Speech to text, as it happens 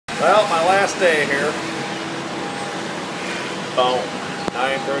Well, my last day here. About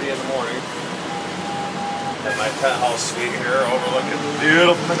 9:30 in the morning. At my penthouse suite here overlooking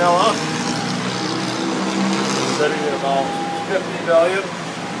beautiful Manila. Sitting at about 50 million.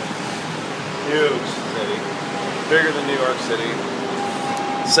 Huge city. Bigger than New York City.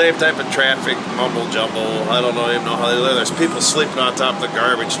 Same type of traffic, mumble jumble. I don't even know how they live. There's people sleeping on top of the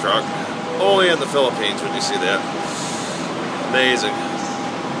garbage truck. Only in the Philippines would you see that. Amazing.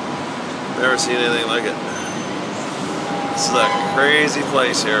 Never seen anything like it. This is a crazy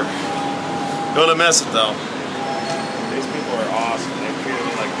place here. Gonna miss it though. These people are awesome. They treated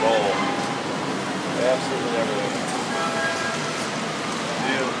me like gold. Absolutely everything.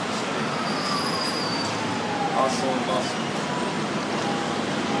 Beautiful city. Hustle and bustle.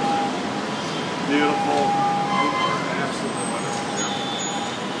 Beautiful. People are absolutely wonderful here.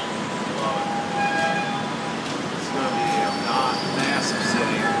 Love it. It's gonna be a not massive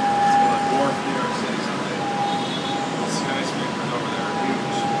city. It's gonna dwarf New York City someday. The skyscrapers over there are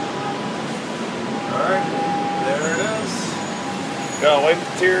huge. Alright, there it is. Gotta wipe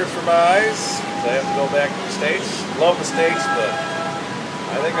the tears from my eyes. I have to go back to the States. Love the States, but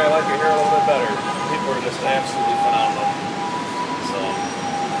I think I like it here a little bit better. People are just absolutely phenomenal. So,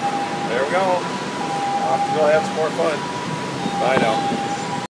 there we go. I'll have to go have some more fun. Bye now.